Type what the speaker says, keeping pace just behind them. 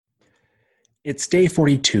It's day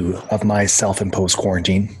 42 of my self-imposed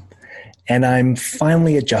quarantine, and I'm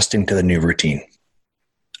finally adjusting to the new routine.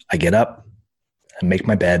 I get up, I make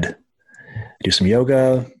my bed, do some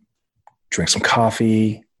yoga, drink some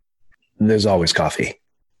coffee. There's always coffee.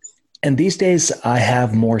 And these days, I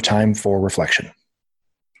have more time for reflection,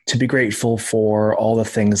 to be grateful for all the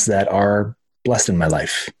things that are blessed in my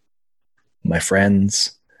life. My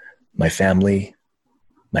friends, my family,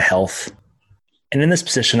 my health. And in this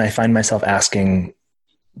position, I find myself asking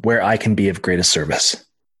where I can be of greatest service.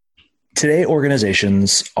 Today,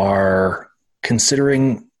 organizations are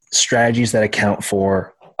considering strategies that account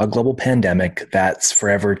for a global pandemic that's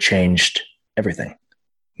forever changed everything.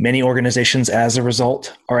 Many organizations, as a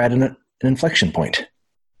result, are at an inflection point,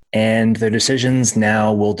 and their decisions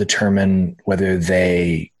now will determine whether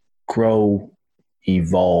they grow,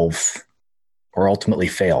 evolve, or ultimately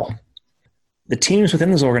fail. The teams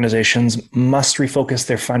within those organizations must refocus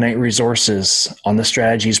their finite resources on the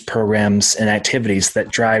strategies, programs, and activities that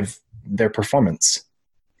drive their performance.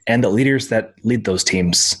 And the leaders that lead those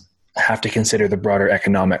teams have to consider the broader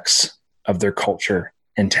economics of their culture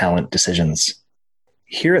and talent decisions.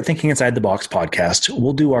 Here at Thinking Inside the Box podcast,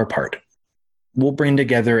 we'll do our part. We'll bring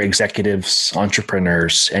together executives,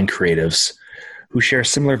 entrepreneurs, and creatives who share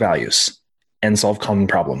similar values and solve common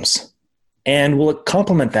problems. And we'll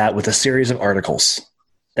complement that with a series of articles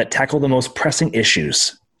that tackle the most pressing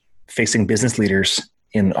issues facing business leaders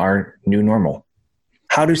in our new normal.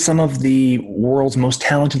 How do some of the world's most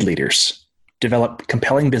talented leaders develop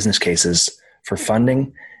compelling business cases for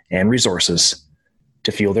funding and resources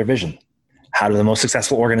to fuel their vision? How do the most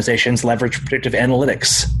successful organizations leverage predictive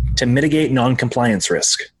analytics to mitigate non-compliance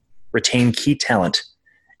risk, retain key talent,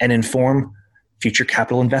 and inform future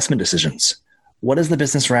capital investment decisions? What is the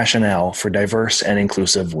business rationale for diverse and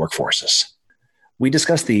inclusive workforces? We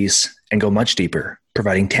discuss these and go much deeper,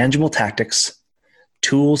 providing tangible tactics,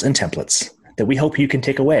 tools, and templates that we hope you can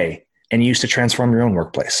take away and use to transform your own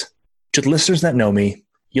workplace. To the listeners that know me,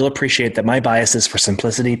 you'll appreciate that my biases for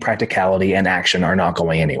simplicity, practicality, and action are not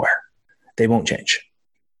going anywhere. They won't change.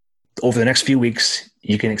 Over the next few weeks,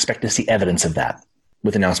 you can expect to see evidence of that,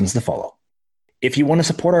 with announcements to follow. If you want to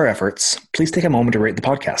support our efforts, please take a moment to rate the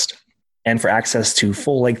podcast. And for access to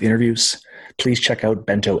full-length interviews, please check out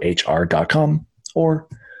bentohr.com or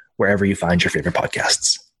wherever you find your favorite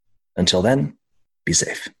podcasts. Until then, be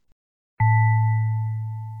safe.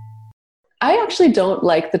 I actually don't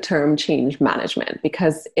like the term change management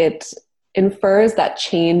because it infers that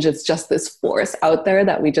change is just this force out there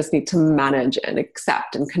that we just need to manage and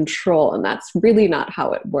accept and control. And that's really not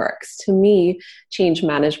how it works. To me, change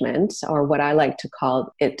management, or what I like to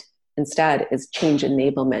call it instead, is change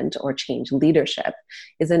enablement or change leadership,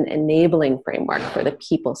 is an enabling framework for the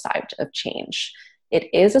people side of change. It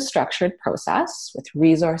is a structured process with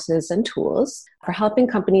resources and tools for helping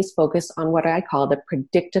companies focus on what I call the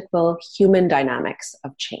predictable human dynamics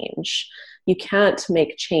of change. You can't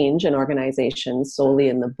make change in organizations solely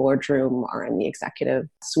in the boardroom or in the executive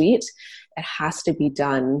suite. It has to be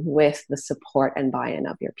done with the support and buy-in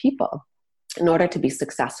of your people in order to be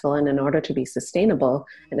successful and in order to be sustainable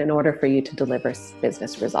and in order for you to deliver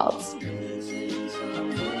business results.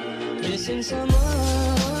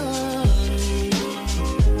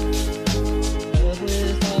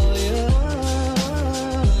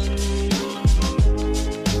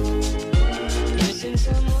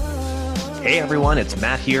 Hey everyone, it's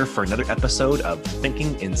Matt here for another episode of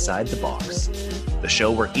Thinking Inside the Box, the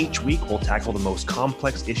show where each week we'll tackle the most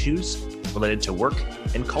complex issues related to work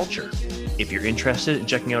and culture. If you're interested in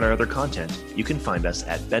checking out our other content, you can find us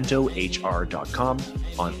at bentohr.com,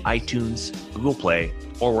 on iTunes, Google Play,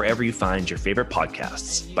 or wherever you find your favorite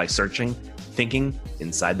podcasts by searching Thinking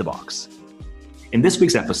Inside the Box. In this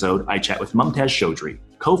week's episode, I chat with Mumtaz Chaudhry,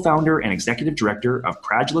 co-founder and executive director of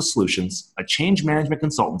Pradula Solutions, a change management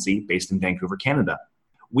consultancy based in Vancouver, Canada.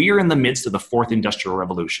 We are in the midst of the fourth industrial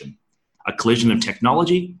revolution, a collision of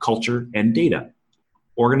technology, culture, and data.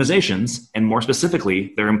 Organizations, and more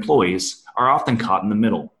specifically, their employees, are often caught in the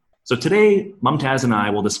middle. So today, Mumtaz and I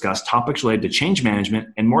will discuss topics related to change management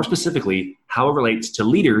and more specifically, how it relates to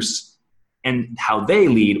leaders and how they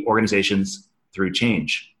lead organizations through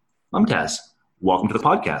change. Mumtaz, welcome to the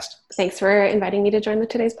podcast. Thanks for inviting me to join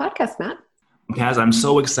today's podcast, Matt. Mumtaz, I'm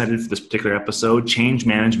so excited for this particular episode. Change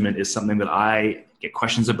management is something that I get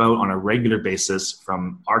questions about on a regular basis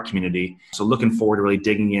from our community. So looking forward to really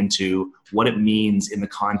digging into what it means in the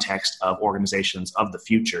context of organizations of the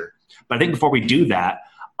future. But I think before we do that,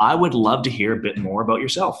 I would love to hear a bit more about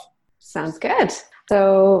yourself. Sounds good.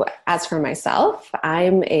 So as for myself,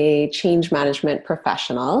 I'm a change management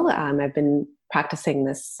professional. I've been practicing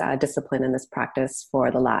this discipline and this practice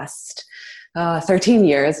for the last 13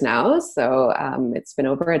 years now. So it's been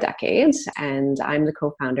over a decade, and I'm the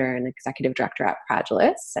co-founder and executive director at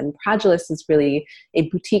Pragilis. And Pragilis is really a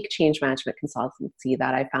boutique change management consultancy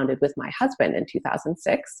that I founded with my husband in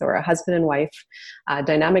 2006. So we're a husband and wife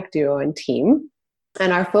dynamic duo and team.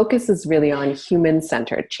 And our focus is really on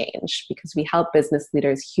human-centered change, because we help business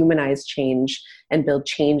leaders humanize change and build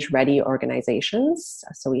change-ready organizations.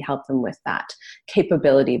 So we help them with that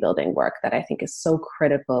capability building work that I think is so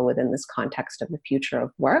critical within this context of the future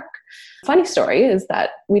of work. Funny story is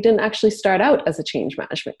that we didn't actually start out as a change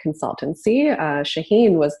management consultancy.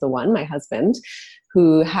 Shaheen was the one, my husband,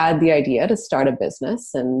 who had the idea to start a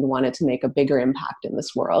business and wanted to make a bigger impact in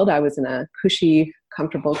this world. I was in a cushy,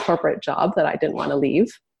 comfortable corporate job that I didn't want to leave.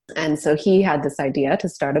 And so he had this idea to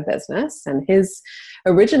start a business. And his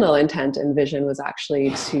original intent and vision was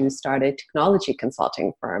actually to start a technology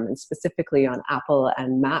consulting firm, and specifically on Apple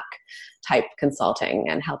and Mac type consulting,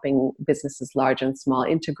 and helping businesses large and small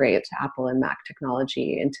integrate Apple and Mac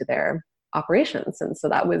technology into their operations. And so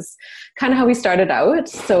that was kind of how we started out.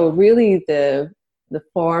 So really the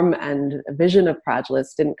form and vision of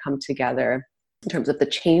Pragilis didn't come together in terms of the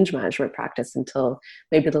change management practice until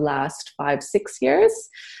maybe the last 5-6 years.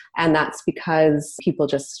 And that's because people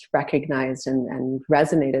just recognized and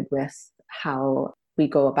resonated with how we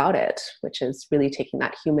go about it, which is really taking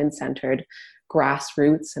that human-centered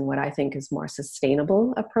grassroots and what I think is more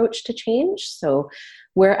sustainable approach to change. So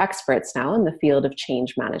we're experts now in the field of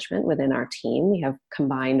change management within our team. We have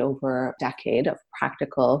combined over a decade of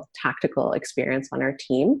practical, tactical experience on our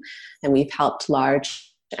team, and we've helped large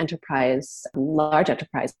enterprises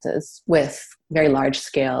with very large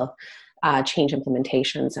scale change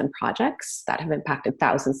implementations and projects that have impacted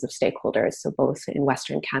thousands of stakeholders, so both in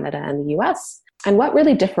Western Canada and the US. And what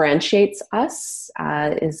really differentiates us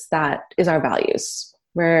is our values.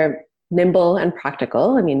 We're nimble and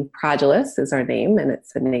practical. I mean, Pragilis is our name, and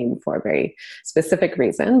it's a name for a very specific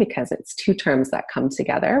reason, because it's two terms that come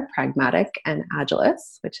together, pragmatic and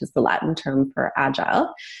agilis, which is the Latin term for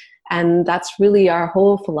agile. And that's really our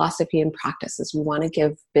whole philosophy and practice, is we want to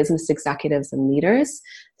give business executives and leaders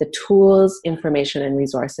the tools, information, and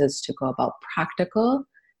resources to go about practical,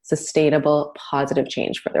 sustainable, positive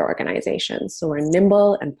change for their organizations. So we're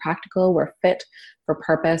nimble and practical. We're fit for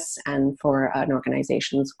purpose and for an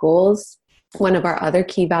organization's goals. One of our other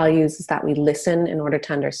key values is that we listen in order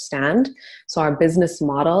to understand. So our business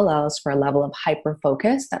model allows for a level of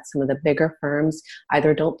hyper-focus that some of the bigger firms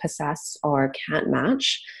either don't possess or can't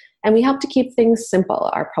match. And we help to keep things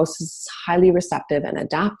simple. Our process is highly receptive and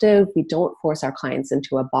adaptive. We don't force our clients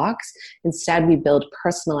into a box. Instead, we build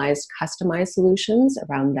personalized, customized solutions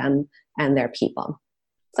around them and their people.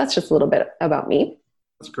 So that's just a little bit about me.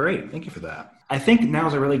 That's great. Thank you for that. I think now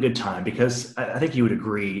is a really good time, because I think you would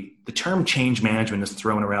agree the term change management is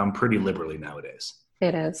thrown around pretty liberally nowadays.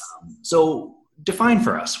 It is. So define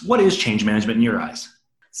for us, what is change management in your eyes?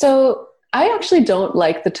 So I actually don't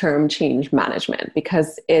like the term change management,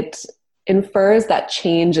 because it infers that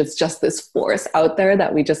change is just this force out there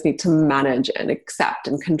that we just need to manage and accept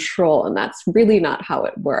and control. And that's really not how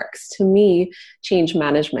it works. To me, change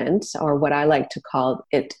management, or what I like to call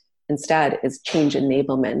it instead, is change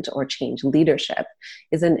enablement or change leadership,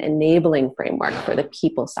 is an enabling framework for the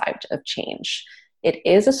people side of change. It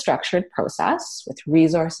is a structured process with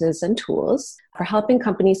resources and tools for helping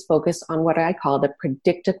companies focus on what I call the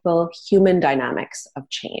predictable human dynamics of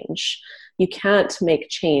change. You can't make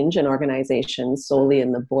change in organizations solely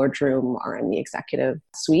in the boardroom or in the executive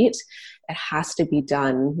suite. It has to be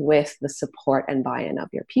done with the support and buy-in of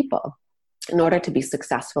your people in order to be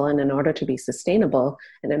successful, and in order to be sustainable,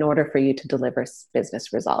 and in order for you to deliver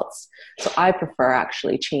business results. So I prefer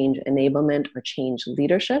actually change enablement or change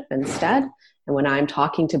leadership instead. And when I'm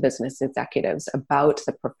talking to business executives about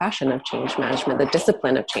the profession of change management, the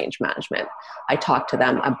discipline of change management, I talk to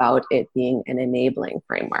them about it being an enabling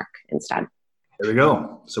framework instead. There we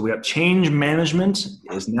go. So we have change management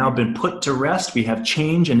has now been put to rest. We have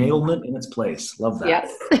change enablement in its place. Love that.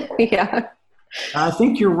 Yes. Yeah. I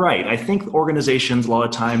think you're right. I think organizations a lot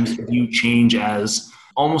of times view change as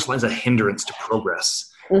almost as a hindrance to progress.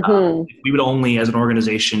 Mm-hmm. We would only, as an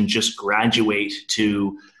organization, just graduate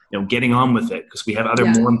to getting on with it because we have other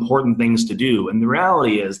more important things to do. And the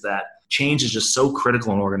reality is that change is just so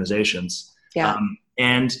critical in organizations. Yeah.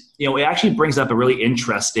 And it actually brings up a really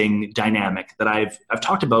interesting dynamic that I've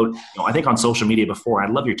talked about, I think on social media before.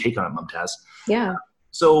 I'd love your take on it, Mumtaz. Yeah.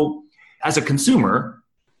 So as a consumer,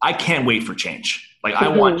 I can't wait for change. I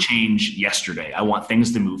want change yesterday. I want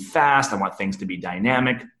things to move fast. I want things to be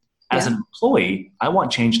dynamic. As an employee, I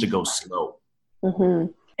want change to go slow. Mm-hmm.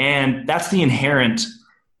 And that's the inherent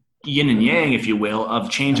yin and yang, if you will, of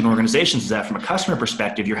change in organizations is that from a customer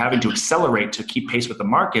perspective, you're having to accelerate to keep pace with the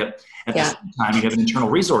market. At the same time, you have an internal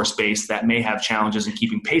resource base that may have challenges in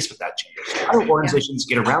keeping pace with that change. How do organizations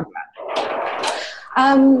get around that?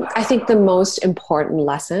 I think the most important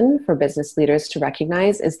lesson for business leaders to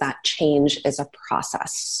recognize is that change is a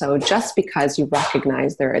process. So just because you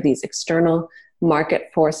recognize there are these external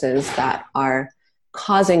market forces that are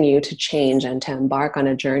causing you to change and to embark on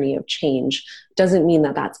a journey of change doesn't mean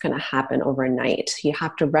that that's going to happen overnight. You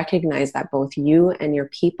have to recognize that both you and your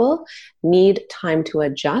people need time to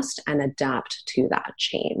adjust and adapt to that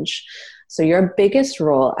change. So your biggest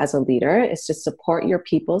role as a leader is to support your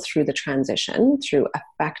people through the transition through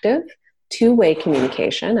effective two-way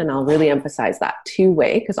communication. And I'll really emphasize that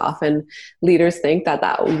two-way, because often leaders think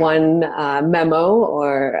that one memo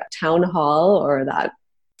or town hall or that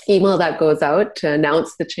email that goes out to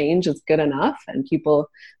announce the change is good enough and people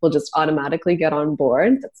will just automatically get on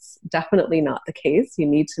board. That's definitely not the case. You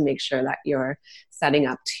need to make sure that you're setting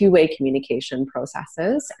up two-way communication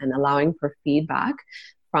processes and allowing for feedback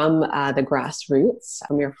from the grassroots,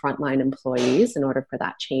 from your frontline employees in order for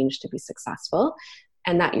that change to be successful.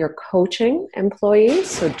 And that you're coaching employees,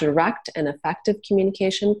 so direct and effective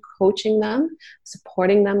communication, coaching them,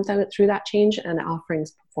 supporting them through that change, and offering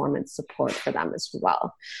performance support for them as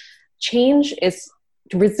well.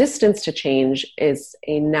 Resistance to change is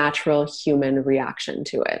a natural human reaction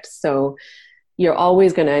to it. So you're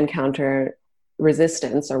always going to encounter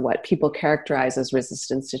resistance, or what people characterize as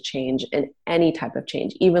resistance to change, in any type of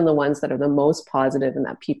change, even the ones that are the most positive and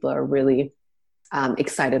that people are really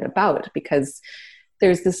excited about, because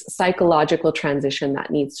there's this psychological transition that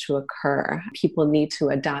needs to occur. People need to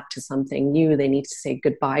adapt to something new. They need to say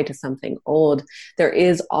goodbye to something old. There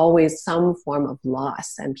is always some form of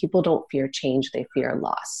loss, and people don't fear change, they fear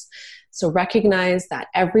loss. So recognize that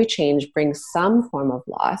every change brings some form of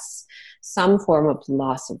loss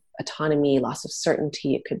of autonomy, loss of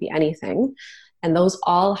certainty. It could be anything. And those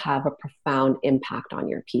all have a profound impact on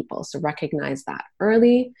your people. So recognize that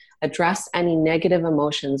early, address any negative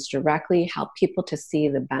emotions directly, help people to see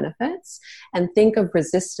the benefits, and think of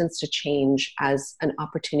resistance to change as an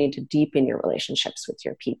opportunity to deepen your relationships with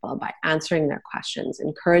your people by answering their questions,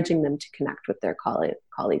 encouraging them to connect with their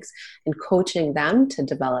colleagues, and coaching them to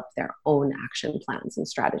develop their own action plans and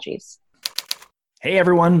strategies. Hey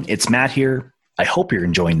everyone, it's Matt here. I hope you're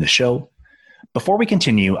enjoying the show. Before we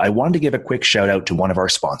continue, I wanted to give a quick shout out to one of our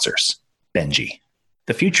sponsors, Benji.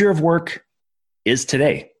 The future of work is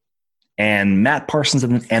today. And Matt Parsons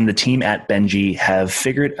and the team at Benji have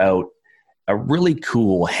figured out a really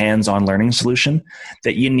cool hands-on learning solution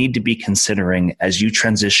that you need to be considering as you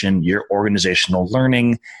transition your organizational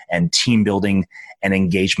learning and team building and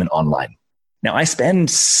engagement online. Now, I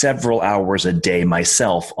spend several hours a day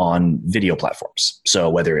myself on video platforms. So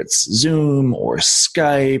whether it's Zoom or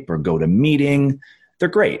Skype or GoToMeeting, they're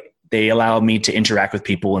great. They allow me to interact with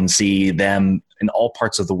people and see them in all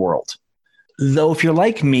parts of the world. Though if you're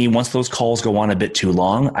like me, once those calls go on a bit too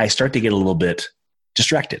long, I start to get a little bit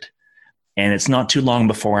distracted. And it's not too long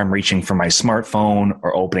before I'm reaching for my smartphone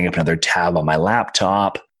or opening up another tab on my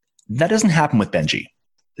laptop. That doesn't happen with Benji.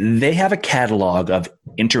 They have a catalog of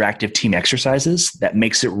interactive team exercises that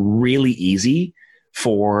makes it really easy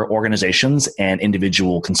for organizations and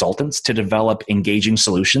individual consultants to develop engaging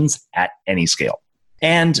solutions at any scale.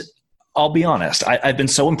 And I'll be honest, I've been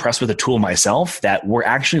so impressed with the tool myself that we're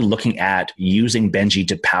actually looking at using Benji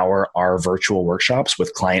to power our virtual workshops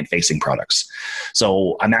with client-facing products.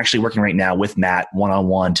 So I'm actually working right now with Matt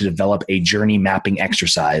one-on-one to develop a journey mapping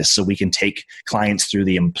exercise so we can take clients through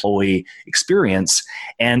the employee experience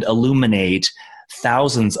and illuminate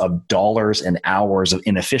thousands of dollars and hours of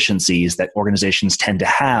inefficiencies that organizations tend to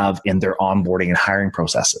have in their onboarding and hiring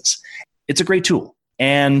processes. It's a great tool.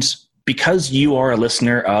 And because you are a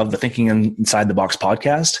listener of the Thinking Inside the Box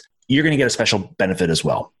podcast, you're going to get a special benefit as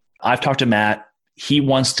well. I've talked to Matt. He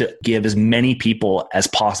wants to give as many people as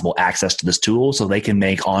possible access to this tool so they can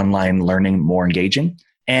make online learning more engaging.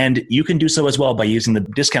 And you can do so as well by using the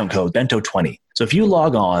discount code BENTO20. So if you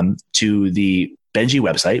log on to the Benji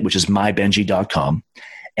website, which is mybenji.com,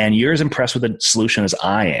 and you're as impressed with the solution as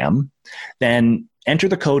I am, then enter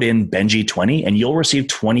the code in BENJI20 and you'll receive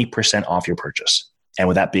 20% off your purchase. And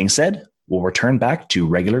with that being said, we'll return back to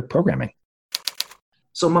regular programming.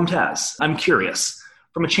 So Mumtaz, I'm curious,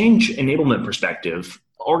 from a change enablement perspective,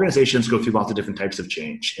 organizations go through lots of different types of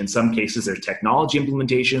change. In some cases, there's technology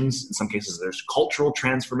implementations. In some cases, there's cultural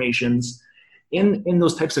transformations. In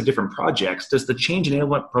those types of different projects, does the change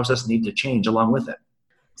enablement process need to change along with it?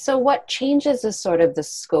 So what changes is sort of the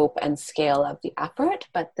scope and scale of the effort,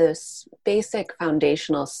 but the basic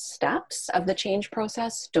foundational steps of the change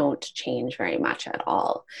process don't change very much at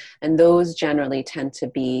all. And those generally tend to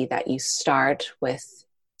be that you start with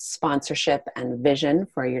sponsorship and vision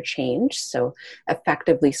for your change. So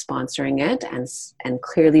effectively sponsoring it and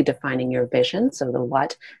clearly defining your vision. So the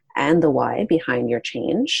what and the why behind your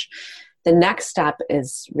change. The next step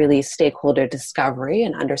is really stakeholder discovery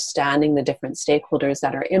and understanding the different stakeholders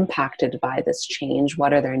that are impacted by this change.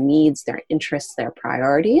 What are their needs, their interests, their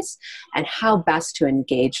priorities, and how best to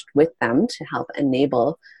engage with them to help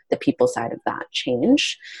enable the people side of that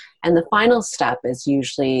change. And the final step is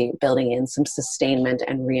usually building in some sustainment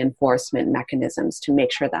and reinforcement mechanisms to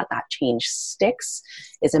make sure that that change sticks,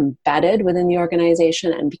 is embedded within the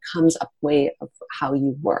organization, and becomes a way of how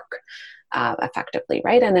you work effectively,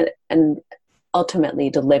 right? And ultimately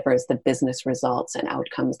delivers the business results and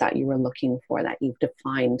outcomes that you were looking for, that you've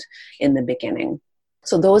defined in the beginning.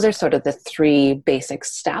 So those are sort of the three basic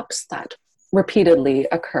steps that repeatedly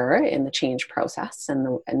occur in the change process, and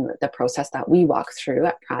the process that we walk through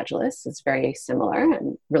at Pragilus is very similar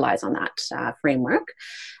and relies on that framework.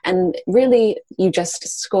 And really, you just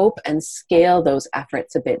scope and scale those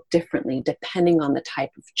efforts a bit differently depending on the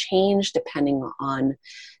type of change, depending on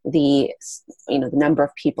the number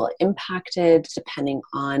of people impacted, depending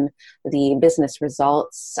on the business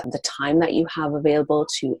results, the time that you have available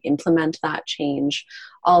to implement that change.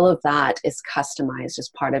 All of that is customized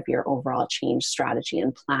as part of your overall change strategy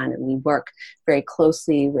and plan. And we work very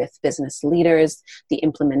closely with business leaders, the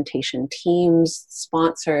implementation teams,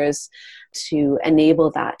 sponsors, to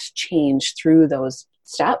enable that change through those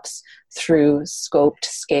steps, through scoped,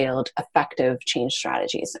 scaled, effective change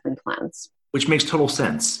strategies and plans. Which makes total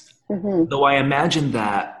sense. Mm-hmm. Though I imagine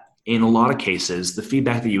that in a lot of cases, the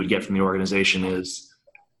feedback that you would get from the organization is,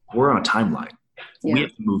 we're on a timeline. Yeah. We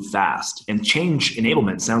have to move fast. And change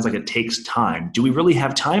enablement sounds like it takes time. Do we really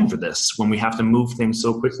have time for this when we have to move things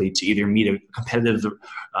so quickly to either meet a competitive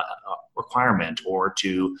requirement or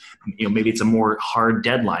to, maybe it's a more hard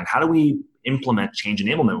deadline? How do we implement change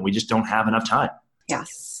enablement when we just don't have enough time?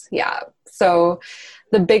 Yes. Yeah. So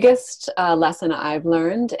the biggest lesson I've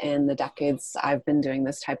learned in the decades I've been doing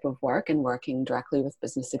this type of work and working directly with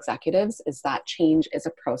business executives is that change is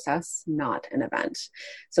a process, not an event.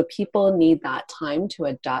 So people need that time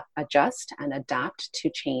to adjust and adapt to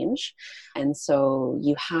change. And so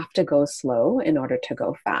you have to go slow in order to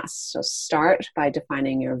go fast. So start by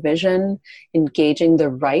defining your vision, engaging the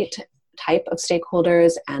right type of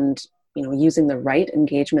stakeholders, and using the right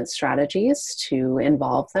engagement strategies to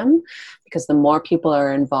involve them, because the more people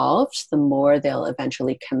are involved, the more they'll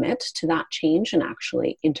eventually commit to that change and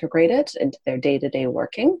actually integrate it into their day-to-day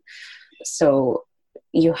working. So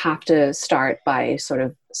you have to start by sort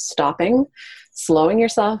of stopping, slowing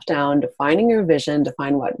yourself down, defining your vision,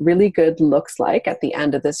 define what really good looks like at the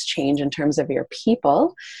end of this change in terms of your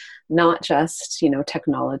people, not just,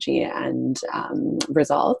 technology and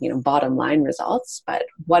result, bottom line results, but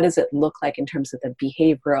what does it look like in terms of the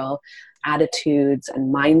behavioral attitudes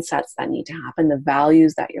and mindsets that need to happen, the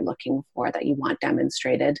values that you're looking for, that you want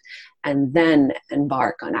demonstrated, and then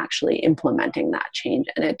embark on actually implementing that change.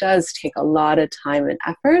 And it does take a lot of time and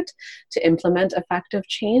effort to implement effective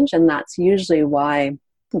change. And that's usually why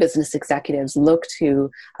business executives look to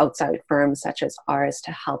outside firms such as ours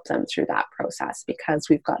to help them through that process, because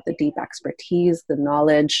we've got the deep expertise, the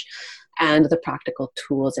knowledge, and the practical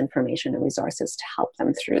tools, information, and resources to help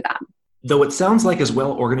them through that. Though it sounds like as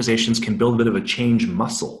well, organizations can build a bit of a change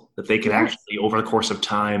muscle that they can actually, over the course of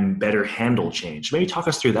time, better handle change. Maybe talk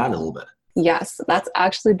us through that a little bit. Yes, that's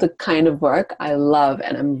actually the kind of work I love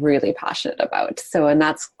and I'm really passionate about. And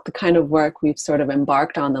that's the kind of work we've sort of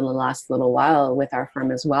embarked on in the last little while with our firm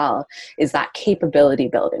as well, is that capability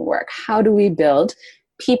building work. How do we build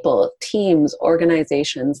people, teams,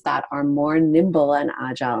 organizations that are more nimble and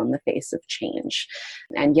agile in the face of change?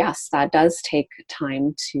 And yes, that does take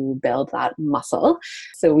time to build that muscle.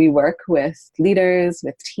 So we work with leaders,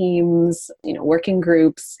 with teams, working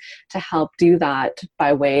groups to help do that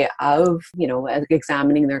by way of,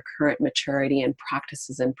 examining their current maturity and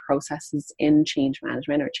practices and processes in change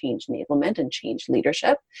management or change enablement and change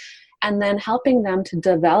leadership. And then helping them to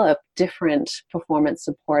develop different performance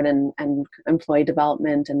support and employee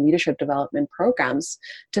development and leadership development programs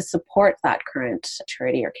to support that current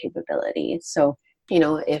maturity or capability. So,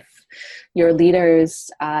 if your leaders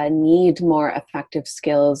need more effective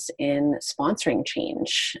skills in sponsoring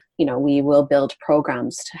change, we will build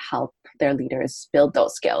programs to help their leaders build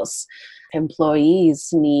those skills. employees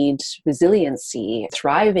need resiliency,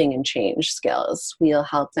 thriving in change skills, we'll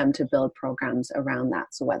help them to build programs around that.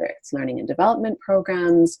 So whether it's learning and development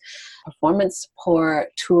programs, performance support,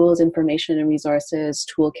 tools, information and resources,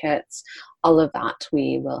 toolkits, all of that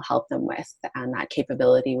we will help them with. And that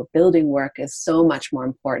capability of building work is so much more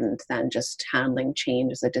important than just handling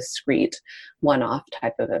change as a discrete one-off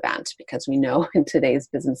type of event, because we know in today's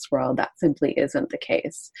business world that simply isn't the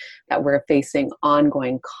case, that we're facing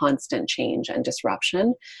ongoing constant change and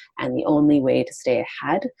disruption. And the only way to stay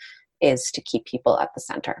ahead is to keep people at the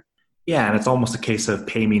center. Yeah, and it's almost a case of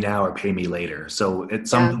pay me now or pay me later. So at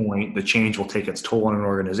some point, the change will take its toll on an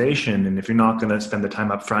organization. And if you're not going to spend the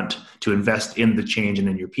time up front to invest in the change and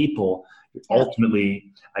in your people,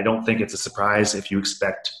 ultimately, I don't think it's a surprise if you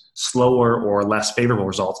expect slower or less favorable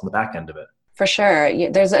results on the back end of it. For sure.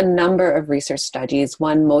 There's a number of research studies,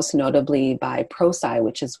 one most notably by ProSci,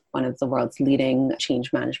 which is one of the world's leading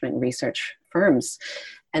change management research firms.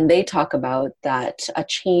 And they talk about that a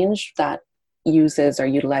change that uses or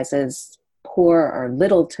utilizes poor or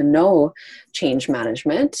little to no change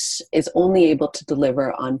management is only able to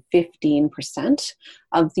deliver on 15%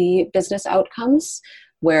 of the business outcomes,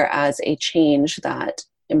 whereas a change that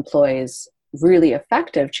employs really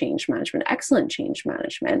effective change management, excellent change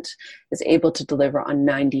management, is able to deliver on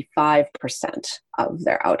 95% of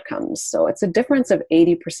their outcomes. So it's a difference of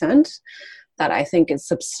 80% that I think is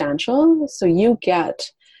substantial. So you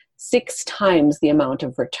get 6 times the amount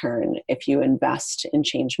of return if you invest in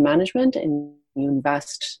change management and you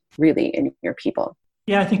invest really in your people.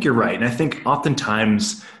 Yeah, I think you're right. And I think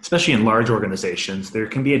oftentimes, especially in large organizations, there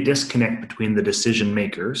can be a disconnect between the decision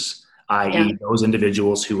makers, i.e. those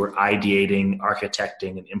individuals who are ideating,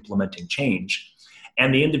 architecting, and implementing change,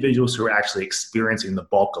 and the individuals who are actually experiencing the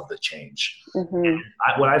bulk of the change. Mm-hmm.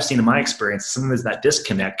 What I've seen in my experience, sometimes that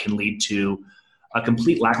disconnect can lead to a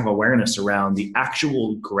complete lack of awareness around the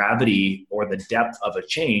actual gravity or the depth of a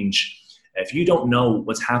change. If you don't know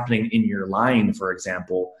what's happening in your line, for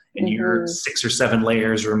example, and you're 6 or 7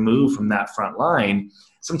 layers removed from that front line,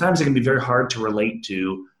 sometimes it can be very hard to relate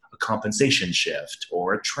to a compensation shift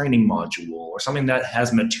or a training module or something that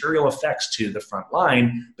has material effects to the front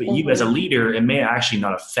line, but you as a leader, it may actually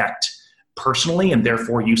not affect personally, and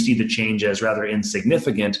therefore you see the change as rather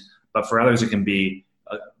insignificant, but for others it can be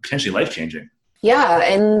potentially life-changing. Yeah,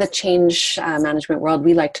 in the change management world,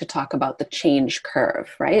 we like to talk about the change curve,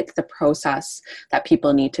 right? The process that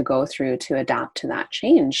people need to go through to adapt to that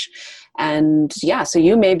change. And yeah, so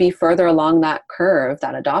you may be further along that curve,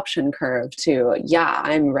 that adoption curve to,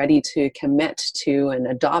 I'm ready to commit to and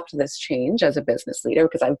adopt this change as a business leader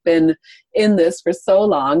because I've been in this for so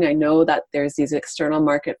long. I know that there's these external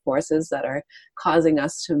market forces that are causing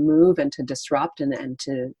us to move and to disrupt and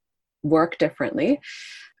to work differently.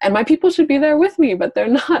 And my people should be there with me, but they're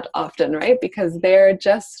not often, right? Because they're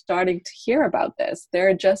just starting to hear about this.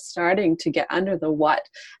 They're just starting to get under the what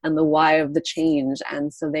and the why of the change.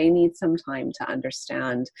 And so they need some time to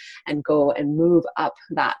understand and go and move up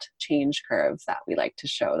that change curve that we like to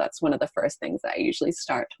show. That's one of the first things that I usually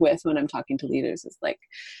start with when I'm talking to leaders is like,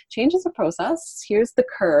 change is a process. Here's the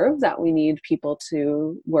curve that we need people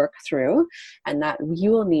to work through and that you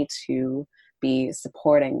will need to be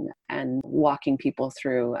supporting and walking people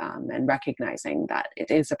through and recognizing that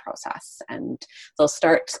it is a process. And they'll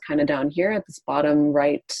start kind of down here at this bottom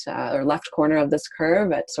right or left corner of this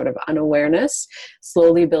curve at sort of unawareness,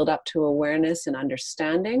 slowly build up to awareness and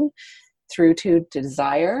understanding through to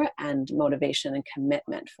desire and motivation and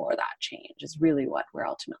commitment for that change is really what we're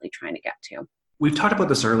ultimately trying to get to. We've talked about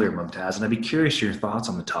this earlier, Mumtaz, and I'd be curious your thoughts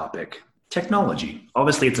on the topic. Technology.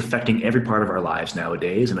 Obviously, it's affecting every part of our lives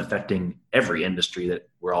nowadays and affecting every industry that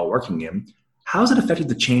we're all working in. How has it affected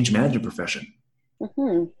the change management profession?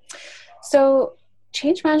 So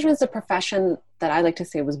change management is a profession that I like to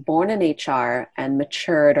say was born in HR and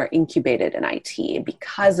matured or incubated in IT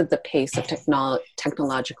because of the pace of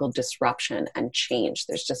technological disruption and change.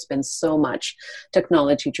 There's just been so much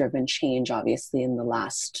technology-driven change, obviously, in the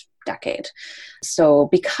last decade. So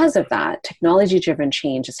because of that, technology-driven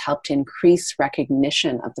change has helped to increase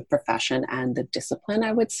recognition of the profession and the discipline,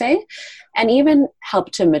 I would say, and even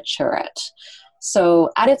helped to mature it.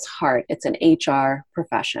 So at its heart, it's an HR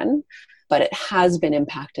profession, but it has been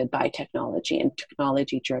impacted by technology and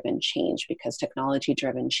technology-driven change because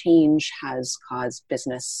technology-driven change has caused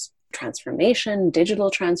business transformation, digital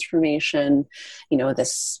transformation,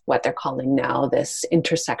 this, what they're calling now, this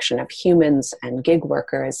intersection of humans and gig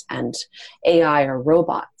workers and AI or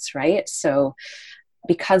robots, right? So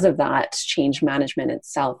because of that, change management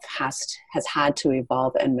itself has had to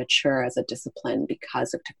evolve and mature as a discipline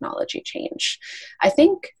because of technology change. I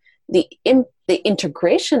think the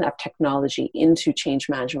integration of technology into change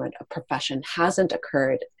management of profession hasn't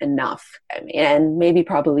occurred enough, and maybe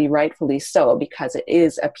probably rightfully so, because it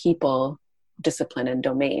is a people discipline and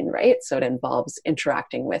domain, right? So it involves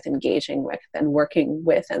interacting with, engaging with, and working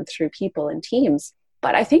with and through people and teams.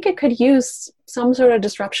 But I think it could use some sort of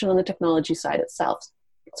disruption on the technology side itself.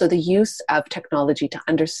 So the use of technology to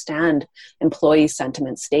understand employee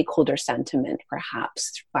sentiment, stakeholder sentiment,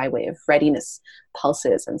 perhaps by way of readiness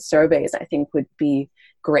pulses and surveys, I think would be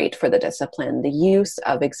great for the discipline. The use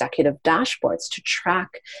of executive dashboards to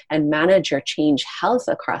track and manage your change health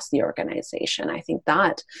across the organization. I think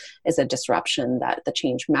that is a disruption that the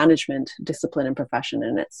change management discipline and profession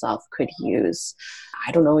in itself could use.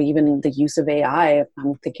 I don't know, even the use of AI,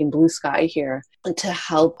 I'm thinking blue sky here, to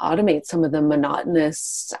help automate some of the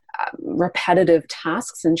monotonous, repetitive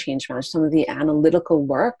tasks in change management, some of the analytical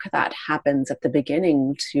work that happens at the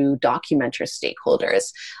beginning to document your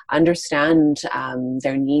stakeholders, understand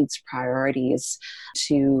their needs, priorities,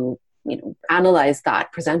 to analyze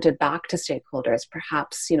that, present it back to stakeholders.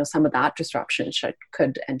 Perhaps some of that disruption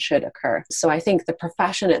could and should occur. So I think the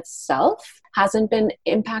profession itself hasn't been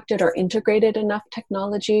impacted or integrated enough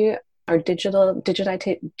technology or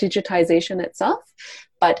digitization itself,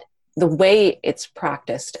 but the way it's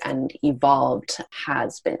practiced and evolved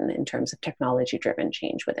has been in terms of technology-driven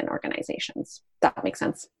change within organizations. That makes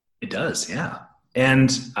sense? It does, yeah.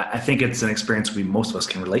 And I think it's an experience most of us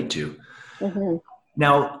can relate to. Mm-hmm.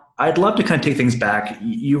 Now, I'd love to kind of take things back.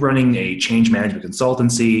 You running a change management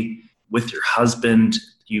consultancy with your husband.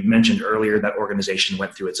 You mentioned earlier that organization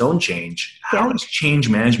went through its own change. How has change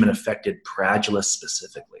management affected Pradulus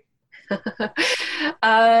specifically?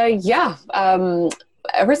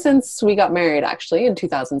 Ever since we got married, actually, in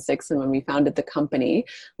 2006, and when we founded the company,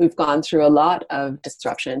 we've gone through a lot of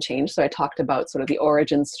disruption and change. So I talked about sort of the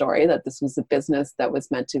origin story, that this was a business that was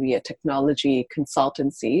meant to be a technology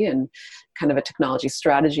consultancy and kind of a technology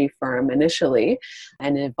strategy firm initially,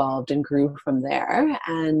 and it evolved and grew from there.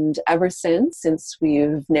 And ever since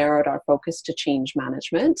we've narrowed our focus to change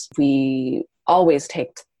management, we always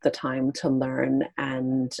take the time to learn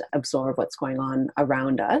and absorb what's going on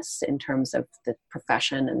around us in terms of the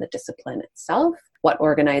profession and the discipline itself, what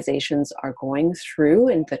organizations are going through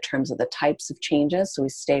in the terms of the types of changes. So we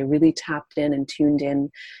stay really tapped in and tuned in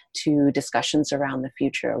to discussions around the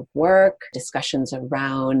future of work, discussions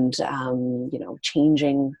around,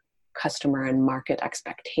 changing customer and market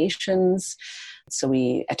expectations. So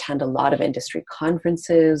we attend a lot of industry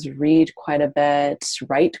conferences, read quite a bit,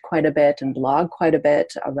 write quite a bit, and blog quite a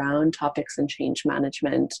bit around topics in change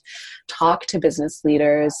management, talk to business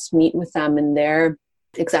leaders, meet with them in their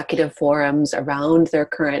executive forums around their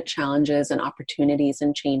current challenges and opportunities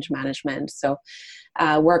in change management. So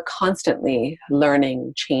we're constantly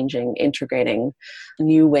learning, changing, integrating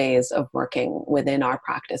new ways of working within our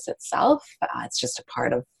practice itself. It's just a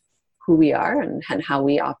part of who we are and how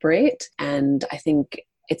we operate. And I think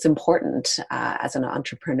it's important as an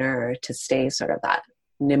entrepreneur to stay sort of that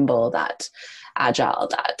nimble, that agile,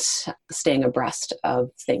 that staying abreast of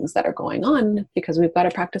things that are going on, because we've got to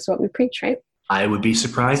practice what we preach, right? I would be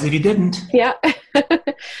surprised if you didn't. Yeah.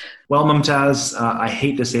 Well, Mumtaz, I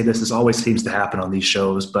hate to say this always seems to happen on these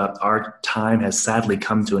shows, but our time has sadly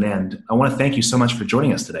come to an end. I want to thank you so much for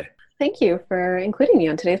joining us today. Thank you for including me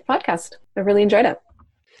on today's podcast. I really enjoyed it.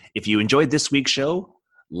 If you enjoyed this week's show,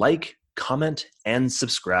 like, comment, and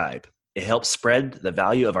subscribe. It helps spread the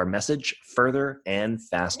value of our message further and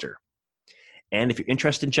faster. And if you're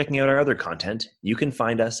interested in checking out our other content, you can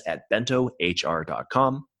find us at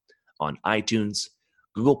bentohr.com, on iTunes,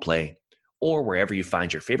 Google Play, or wherever you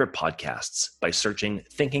find your favorite podcasts by searching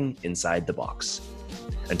Thinking Inside the Box.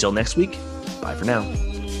 Until next week, bye for now.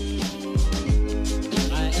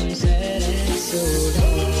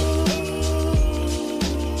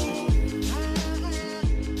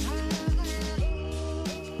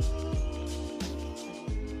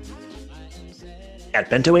 At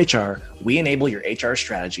Bento HR, we enable your HR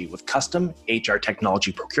strategy with custom HR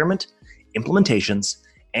technology procurement, implementations,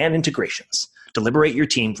 and integrations to liberate your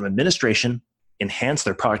team from administration, enhance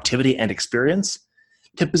their productivity and experience,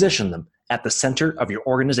 to position them at the center of your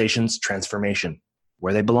organization's transformation,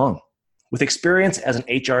 where they belong. With experience as an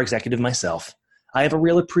HR executive myself, I have a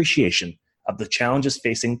real appreciation of the challenges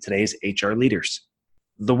facing today's HR leaders.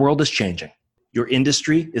 The world is changing. Your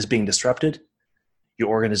industry is being disrupted. Your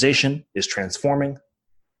organization is transforming,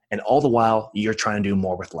 and all the while, you're trying to do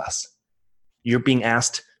more with less. You're being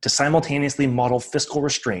asked to simultaneously model fiscal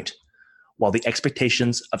restraint while the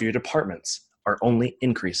expectations of your departments are only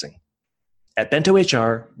increasing. At Bento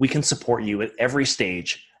HR, we can support you at every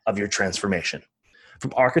stage of your transformation, from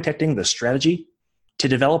architecting the strategy to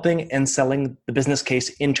developing and selling the business case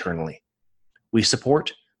internally. We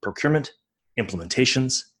support procurement,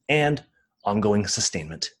 implementations, and ongoing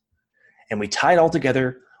sustainment. And we tie it all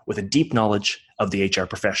together with a deep knowledge of the HR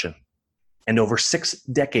profession and over 6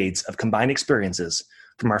 decades of combined experiences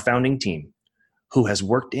from our founding team, who has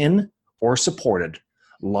worked in or supported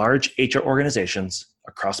large HR organizations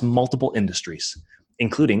across multiple industries,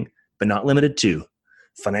 including, but not limited to,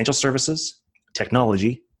 financial services,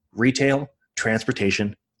 technology, retail,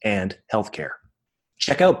 transportation, and healthcare.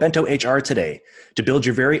 Check out Bento HR today to build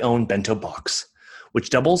your very own Bento Box, which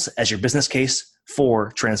doubles as your business case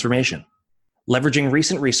for transformation. Leveraging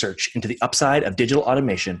recent research into the upside of digital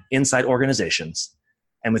automation inside organizations,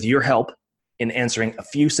 and with your help in answering a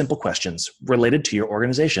few simple questions related to your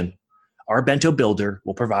organization, our Bento Builder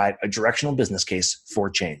will provide a directional business case for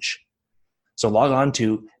change. So log on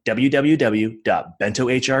to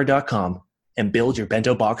www.bentohr.com and build your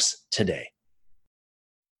Bento Box today.